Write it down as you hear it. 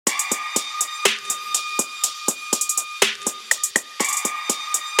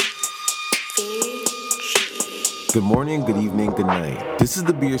Good morning, good evening, good night. This is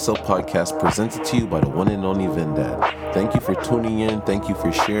the Be Yourself podcast presented to you by the one and only Vendad. Thank you for tuning in, thank you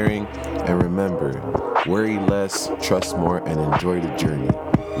for sharing, and remember, worry less, trust more, and enjoy the journey.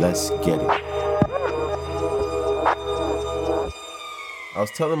 Let's get it. I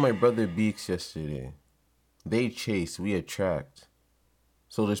was telling my brother Beeks yesterday, they chase, we attract.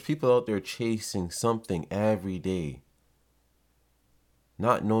 So there's people out there chasing something every day,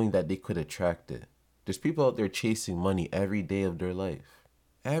 not knowing that they could attract it. There's people out there chasing money every day of their life.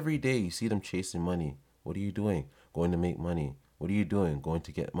 Every day you see them chasing money. What are you doing? Going to make money. What are you doing? Going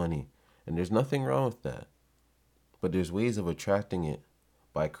to get money. And there's nothing wrong with that. But there's ways of attracting it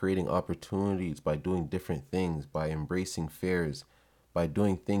by creating opportunities, by doing different things, by embracing fears, by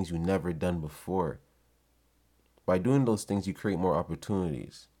doing things you never done before. By doing those things, you create more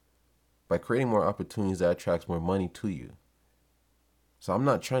opportunities. By creating more opportunities, that attracts more money to you. So I'm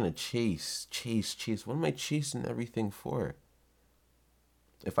not trying to chase. What am I chasing everything for?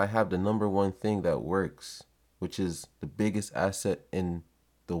 If I have the number one thing that works, which is the biggest asset in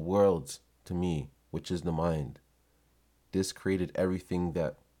the world to me, which is the mind. This created everything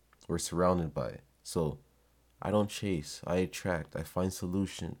that we're surrounded by. So I don't chase, I attract, I find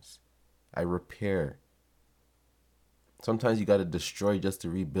solutions, I repair. Sometimes you got to destroy just to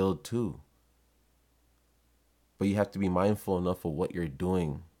rebuild too. But you have to be mindful enough of what you're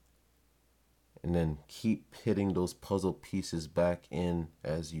doing and then keep hitting those puzzle pieces back in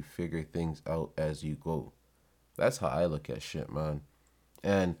as you figure things out as you go. That's how I look at shit, man.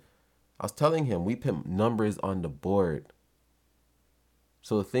 And I was telling him, we put numbers on the board.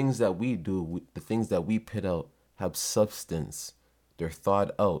 So the things that we do, the things that we put out have substance. They're thought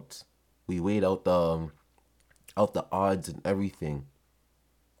out. We weighed out the odds and everything.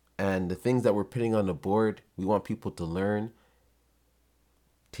 And the things that we're putting on the board, we want people to learn,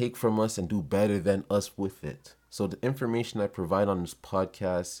 take from us, and do better than us with it. So the information I provide on this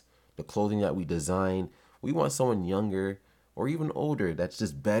podcast, the clothing that we design, we want someone younger or even older that's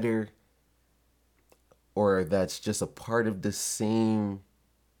just better or that's just a part of the same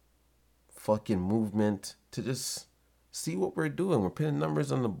fucking movement to just see what we're doing. We're putting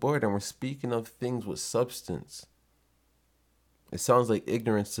numbers on the board and we're speaking of things with substance. It sounds like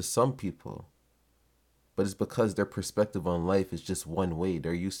ignorance to some people, but it's because their perspective on life is just one way.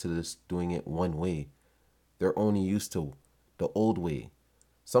 They're used to just doing it one way. They're only used to the old way.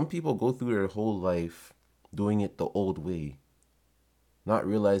 Some people go through their whole life doing it the old way, not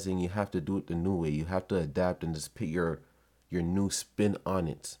realizing you have to do it the new way. You have to adapt and just put your new spin on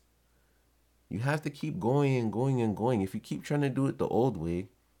it. You have to keep going and going and going. If you keep trying to do it the old way,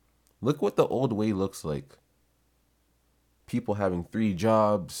 look what the old way looks like. People having 3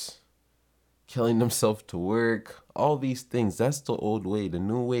 jobs, killing themselves to work, all these things. That's the old way. The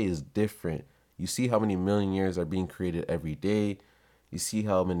new way is different. You see how many millionaires are being created every day. You see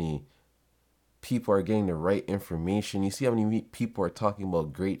how many people are getting the right information. You see how many people are talking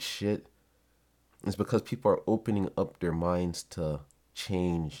about great shit. It's because people are opening up their minds to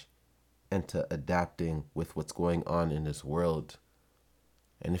change and to adapting with what's going on in this world.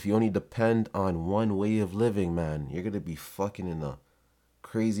 And if you only depend on one way of living, man, you're going to be fucking in a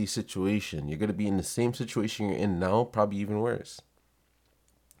crazy situation. You're going to be in the same situation you're in now, probably even worse.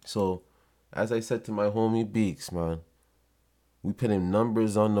 So, as I said to my homie Beeks, man, we putting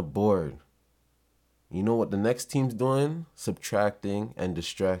numbers on the board. You know what the next team's doing? Subtracting and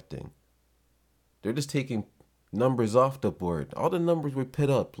distracting. They're just taking numbers off the board. All the numbers we put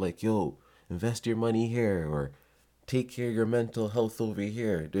up, like, yo, invest your money here, or take care of your mental health over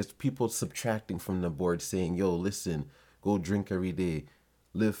here. There's people subtracting from the board saying, yo, listen, go drink every day,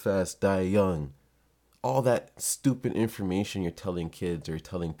 live fast, die young. All that stupid information you're telling kids or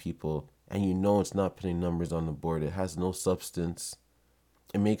telling people, and you know it's not putting numbers on the board. It has no substance.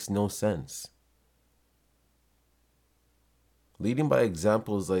 It makes no sense. Leading by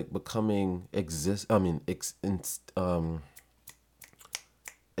example is like becoming extinct.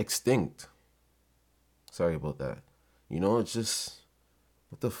 Sorry about that. You know, it's just,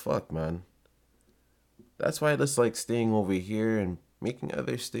 what the fuck, man? That's why I just like staying over here and making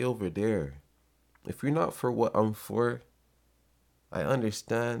others stay over there. If you're not for what I'm for, I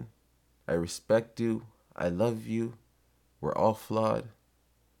understand. I respect you. I love you. We're all flawed.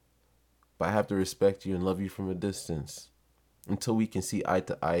 But I have to respect you and love you from a distance until we can see eye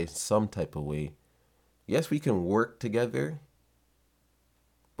to eye some type of way. Yes, we can work together,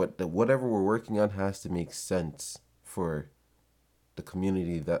 but whatever we're working on has to make sense for the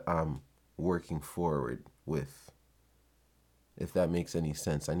community that I'm working forward with. If that makes any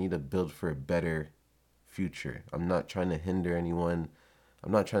sense. I need to build for a better future. I'm not trying to hinder anyone.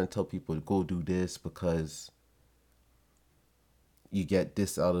 I'm not trying to tell people to go do this because you get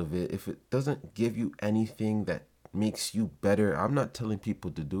this out of it, if it doesn't give you anything that makes you better, I'm not telling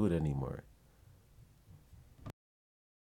people to do it anymore.